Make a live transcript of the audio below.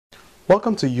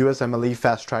Welcome to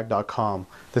USMLEFasttrack.com.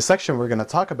 The section we're going to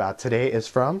talk about today is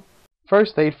from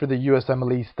First Aid for the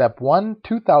USMLE Step 1,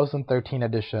 2013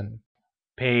 edition.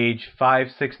 Page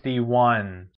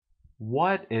 561.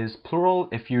 What is pleural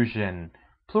effusion?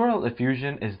 Pleural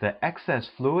effusion is the excess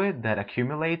fluid that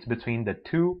accumulates between the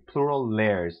two pleural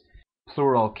layers.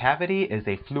 Pleural cavity is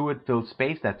a fluid-filled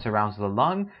space that surrounds the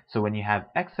lung, so when you have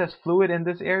excess fluid in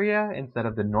this area instead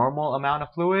of the normal amount of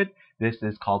fluid, this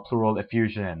is called pleural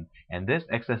effusion. And this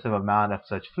excessive amount of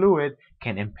such fluid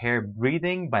can impair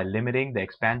breathing by limiting the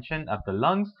expansion of the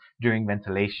lungs during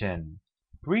ventilation.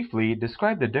 Briefly,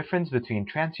 describe the difference between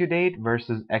transudate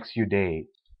versus exudate.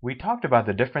 We talked about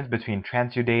the difference between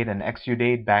transudate and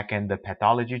exudate back in the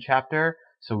pathology chapter,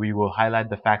 so we will highlight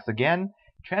the facts again.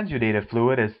 Transudated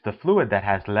fluid is the fluid that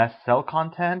has less cell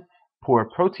content, poor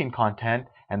protein content,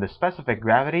 and the specific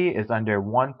gravity is under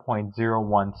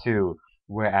 1.012,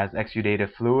 whereas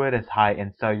exudated fluid is high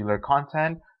in cellular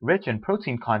content, rich in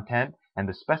protein content, and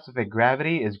the specific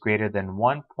gravity is greater than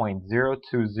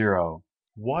 1.020.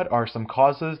 What are some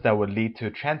causes that would lead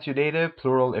to transudative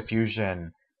pleural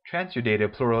effusion?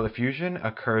 Transudative pleural effusion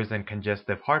occurs in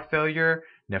congestive heart failure,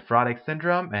 nephrotic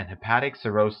syndrome, and hepatic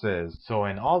cirrhosis. So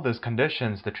in all these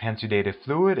conditions, the transudative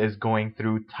fluid is going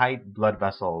through tight blood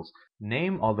vessels.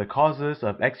 Name all the causes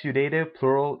of exudative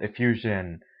pleural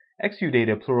effusion.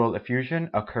 Exudative pleural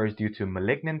effusion occurs due to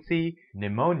malignancy,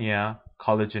 pneumonia,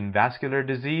 collagen vascular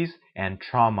disease, and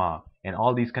trauma. In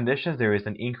all these conditions, there is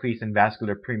an increase in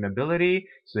vascular permeability.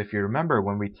 So if you remember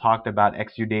when we talked about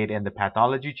exudate in the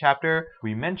pathology chapter,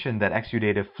 we mentioned that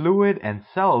exudative fluid and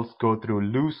cells go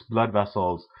through loose blood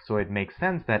vessels. So it makes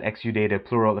sense that exudative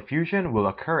pleural effusion will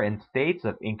occur in states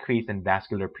of increase in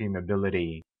vascular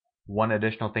permeability. One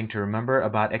additional thing to remember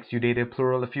about exudative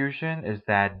pleural effusion is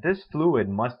that this fluid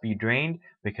must be drained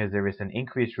because there is an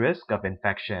increased risk of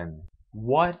infection.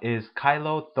 What is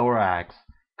chylothorax?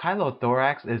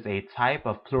 Chylothorax is a type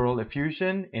of pleural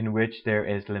effusion in which there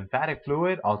is lymphatic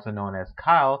fluid, also known as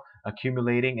chyle,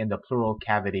 accumulating in the pleural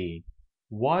cavity.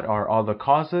 What are all the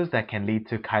causes that can lead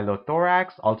to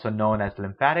chylothorax, also known as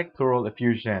lymphatic pleural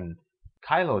effusion?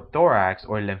 Chylothorax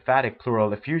or lymphatic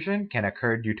pleural effusion can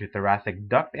occur due to thoracic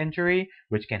duct injury,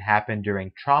 which can happen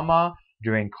during trauma,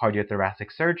 during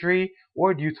cardiothoracic surgery,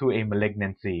 or due to a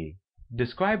malignancy.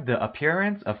 Describe the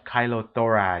appearance of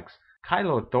chylothorax.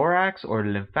 Chylothorax or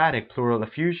lymphatic pleural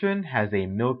effusion has a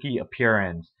milky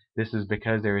appearance. This is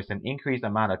because there is an increased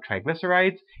amount of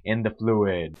triglycerides in the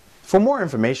fluid. For more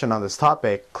information on this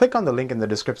topic, click on the link in the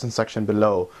description section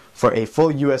below. For a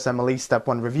full USMLE Step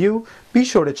 1 review, be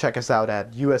sure to check us out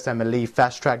at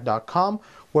USMLEFasttrack.com,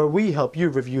 where we help you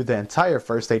review the entire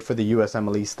first aid for the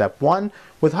USMLE Step 1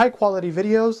 with high quality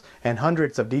videos and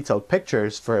hundreds of detailed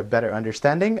pictures for a better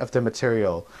understanding of the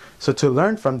material. So to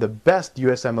learn from the best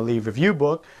USMLE review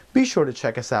book, be sure to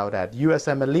check us out at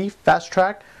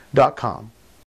USMLEFasttrack.com.